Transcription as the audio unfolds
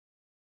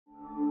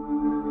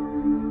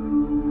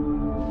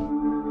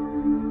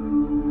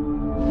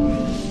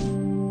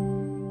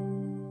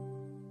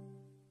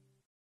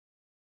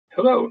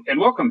Hello, and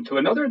welcome to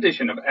another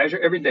edition of Azure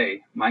Every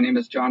Day. My name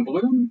is John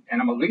Bloom,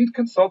 and I'm a lead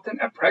consultant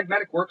at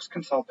Pragmatic Works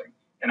Consulting.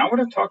 And I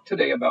want to talk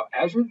today about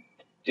Azure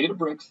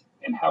Databricks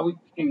and how we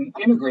can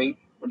integrate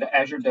with the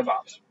Azure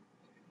DevOps.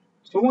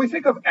 So when we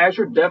think of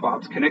Azure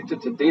DevOps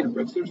connected to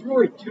Databricks, there's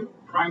really two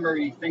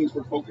primary things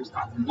we're focused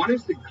on. One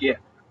is the Git,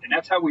 and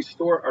that's how we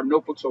store our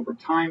notebooks over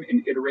time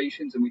in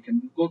iterations, and we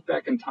can look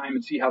back in time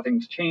and see how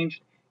things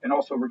changed and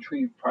also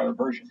retrieve prior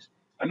versions.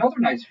 Another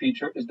nice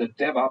feature is the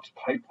Devops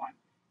Pipeline.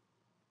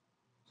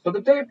 So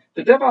the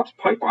DevOps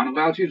pipeline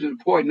allows you to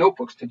deploy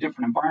notebooks to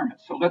different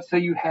environments. So let's say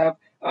you have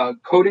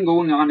coding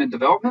going on in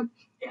development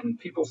and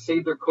people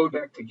save their code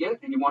back to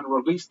Git and you want to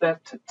release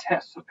that to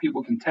test so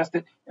people can test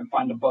it and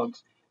find the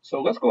bugs.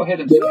 So let's go ahead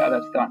and see how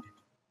that's done.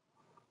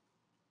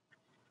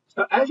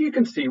 So as you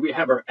can see, we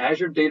have our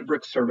Azure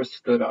Databricks service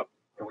stood up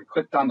and we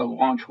clicked on the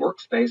launch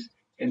workspace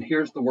and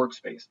here's the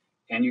workspace.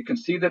 And you can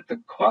see that the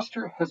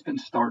cluster has been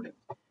started.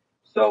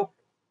 So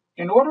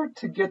in order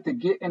to get the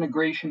Git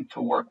integration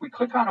to work, we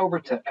click on over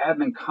to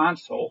Admin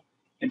Console,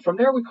 and from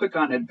there we click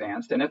on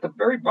Advanced, and at the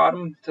very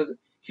bottom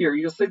here,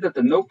 you'll see that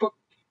the notebook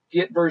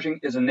Git version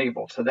is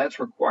enabled, so that's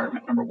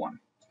requirement number one.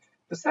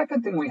 The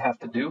second thing we have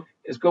to do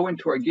is go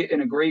into our Git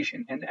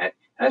integration, and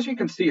as you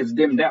can see, it's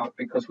dimmed out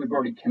because we've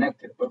already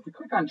connected, but if we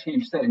click on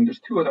Change Setting, there's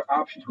two other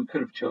options we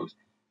could have chose,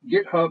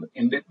 GitHub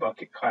and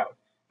Bitbucket Cloud,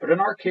 but in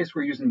our case,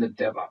 we're using the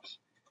DevOps.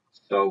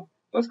 So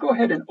let's go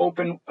ahead and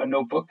open a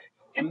notebook.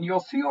 And you'll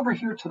see over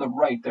here to the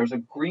right, there's a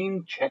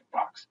green check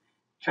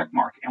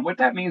mark. And what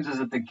that means is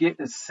that the Git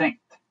is synced.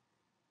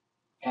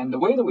 And the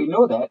way that we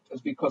know that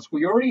is because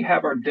we already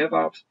have our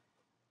DevOps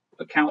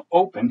account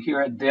open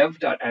here at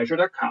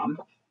dev.azure.com.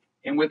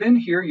 And within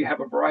here, you have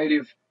a variety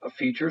of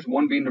features,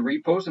 one being the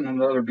repos and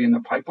another being the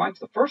pipelines.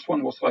 The first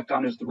one we'll select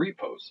on is the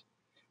repos.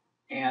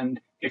 And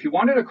if you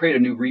wanted to create a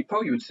new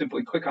repo, you would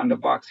simply click on the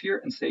box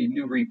here and say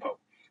new repo.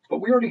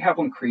 But we already have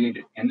one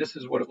created, and this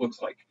is what it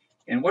looks like.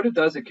 And what it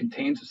does, it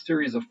contains a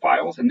series of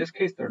files. In this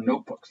case, they're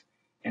notebooks.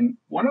 And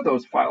one of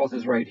those files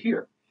is right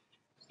here.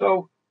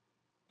 So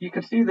you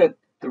can see that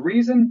the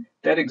reason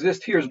that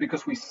exists here is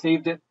because we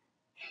saved it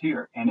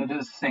here, and it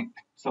is synced.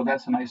 So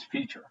that's a nice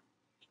feature.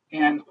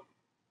 And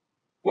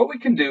what we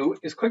can do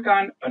is click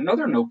on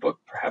another notebook,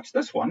 perhaps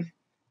this one,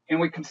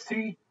 and we can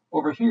see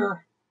over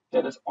here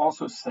that it's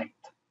also synced.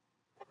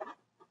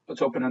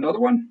 Let's open another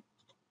one,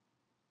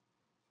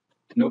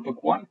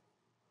 notebook 1,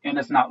 and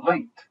it's not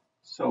linked.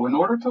 So in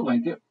order to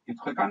link it, you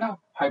click on the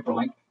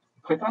hyperlink,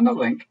 click on the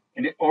link,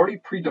 and it already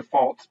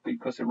pre-defaults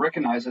because it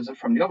recognizes it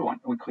from the other one.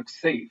 And we click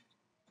Save.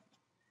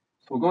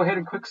 So we'll go ahead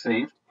and click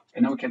Save,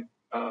 and then we can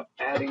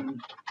adding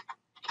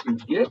to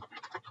Git,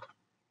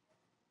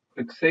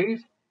 click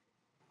Save,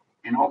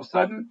 and all of a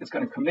sudden it's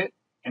going to commit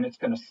and it's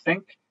going to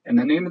sync. And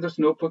the name of this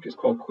notebook is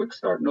called Quick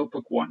Start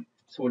Notebook 1.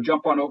 So we'll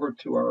jump on over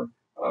to our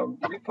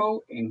repo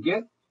in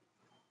Git,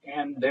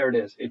 and there it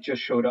is. It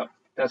just showed up.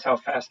 That's how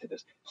fast it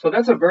is. So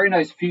that's a very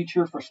nice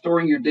feature for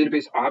storing your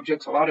database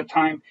objects. A lot of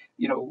time,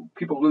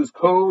 people lose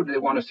code. They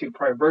want to see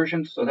prior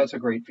versions. So that's a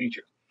great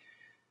feature.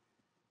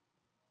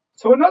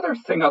 So another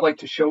thing I'd like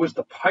to show is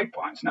the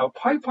pipelines. Now,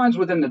 pipelines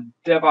within the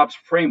DevOps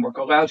framework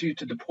allows you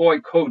to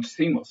deploy code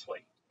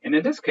seamlessly. And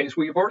in this case,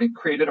 we've already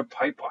created a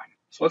pipeline.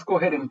 So let's go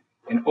ahead and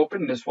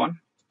open this one.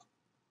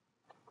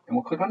 And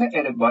we'll click on the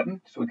Edit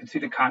button so we can see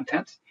the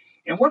contents.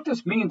 And what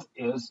this means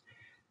is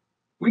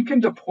we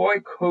can deploy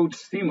code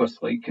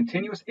seamlessly,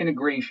 continuous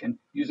integration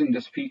using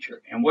this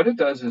feature. And what it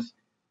does is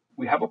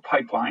we have a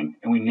pipeline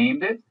and we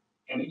named it,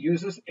 and it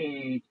uses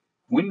a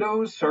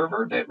Windows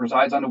server that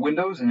resides on the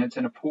Windows and it's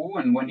in a pool.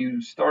 And when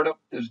you start up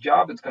this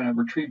job, it's going to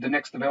retrieve the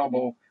next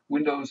available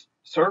Windows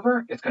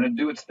server. It's going to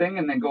do its thing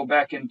and then go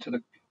back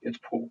into its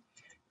pool.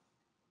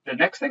 The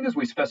next thing is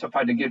we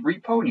specify the Git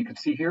repo, and you can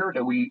see here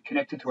that we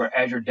connected to our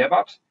Azure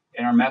DevOps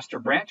and our master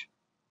branch.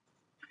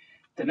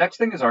 The next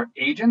thing is our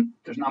agent.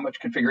 There's not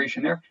much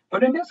configuration there.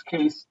 But in this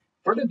case,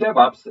 for the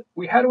DevOps,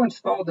 we had to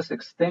install this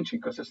extension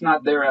because it's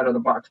not there out of the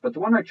box. But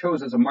the one I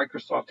chose is a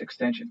Microsoft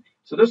extension.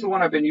 So this is the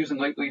one I've been using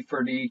lately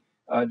for the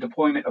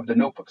deployment of the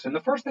notebooks. And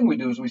the first thing we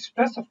do is we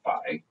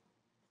specify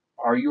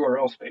our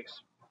URL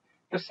space.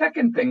 The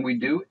second thing we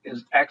do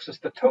is access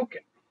the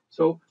token.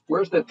 So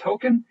where's the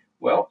token?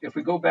 Well, if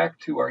we go back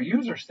to our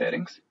user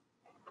settings,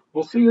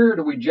 we'll see here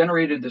that we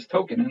generated this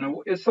token. And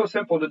it's so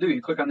simple to do.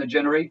 You click on the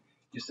generate.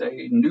 You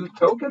say new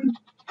token,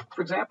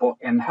 for example,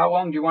 and how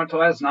long do you want it to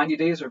last? 90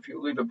 days, or if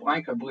you leave it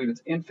blank, I believe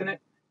it's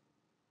infinite.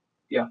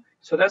 Yeah,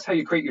 so that's how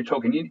you create your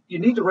token. You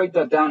need to write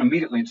that down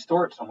immediately and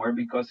store it somewhere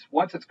because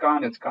once it's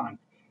gone, it's gone.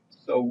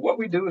 So what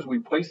we do is we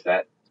place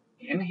that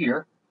in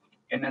here,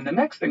 and then the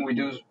next thing we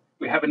do is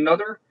we have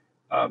another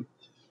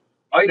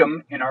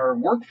item in our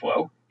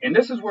workflow, and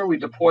this is where we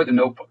deploy the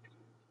notebook.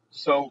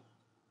 So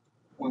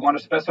we want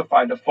to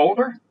specify the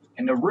folder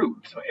and the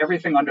root, so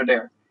everything under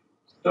there.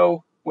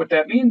 So what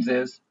that means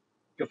is,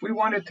 if we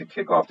wanted to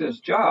kick off this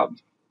job,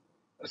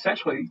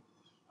 essentially,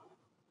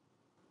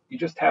 you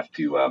just have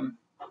to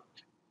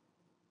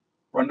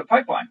run the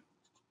pipeline.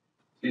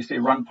 So you say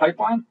run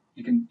pipeline,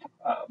 you can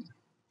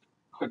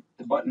click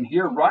the button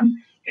here, run,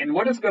 and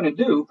what it's going to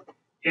do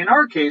in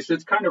our case,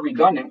 it's kind of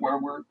redundant where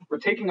we're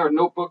taking our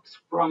notebooks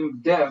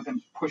from dev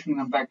and pushing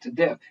them back to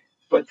dev.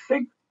 But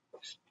think,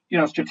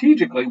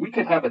 strategically, we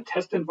could have a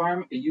test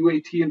environment, a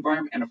UAT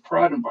environment, and a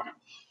prod environment.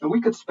 And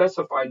we could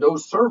specify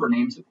those server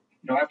names,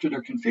 after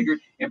they're configured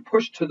and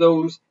push to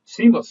those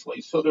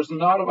seamlessly. So there's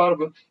not a lot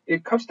of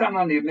it cuts down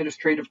on the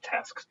administrative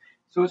tasks.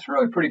 So it's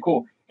really pretty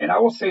cool. And I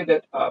will say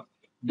that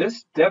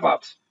this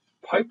DevOps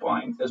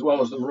pipeline, as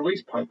well as the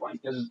release pipeline,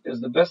 is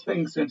the best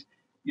thing since,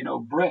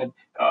 bread.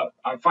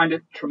 I find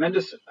it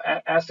tremendous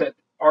asset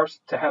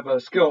to have a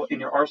skill in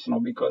your arsenal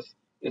because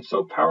it's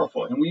so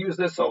powerful. And we use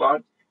this a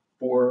lot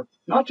for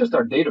not just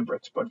our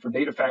Databricks, but for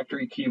Data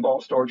Factory, Key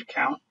Vault, Storage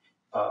Account,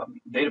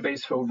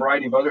 database, for a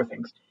variety of other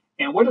things.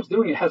 And what it's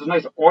doing, it has a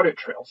nice audit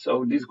trail.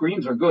 So these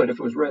greens are good. If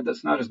it was red,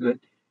 that's not as good.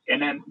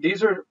 And then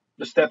these are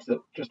the steps that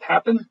just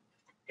happened.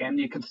 And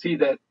you can see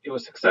that it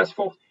was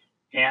successful.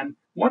 And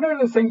one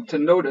other thing to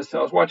notice, I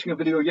was watching a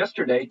video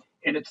yesterday,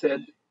 and it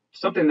said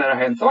something that I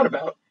hadn't thought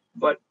about,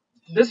 but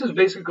this is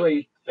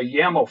basically a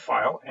YAML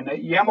file, and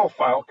that YAML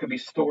file can be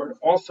stored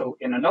also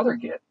in another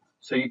Git,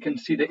 so you can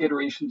see the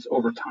iterations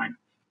over time.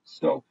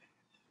 So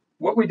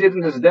what we did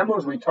in this demo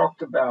is we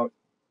talked about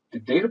the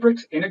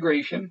Databricks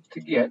integration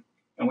to Git,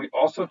 and we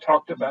also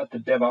talked about the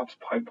DevOps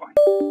pipeline.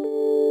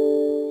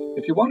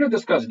 If you want to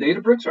discuss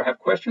Databricks or have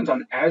questions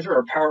on Azure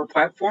or Power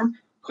Platform,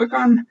 click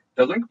on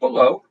the link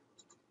below,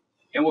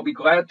 and we'll be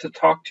glad to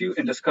talk to you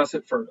and discuss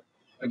it further.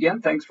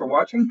 Again, thanks for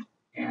watching,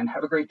 and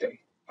have a great day.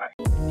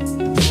 Bye.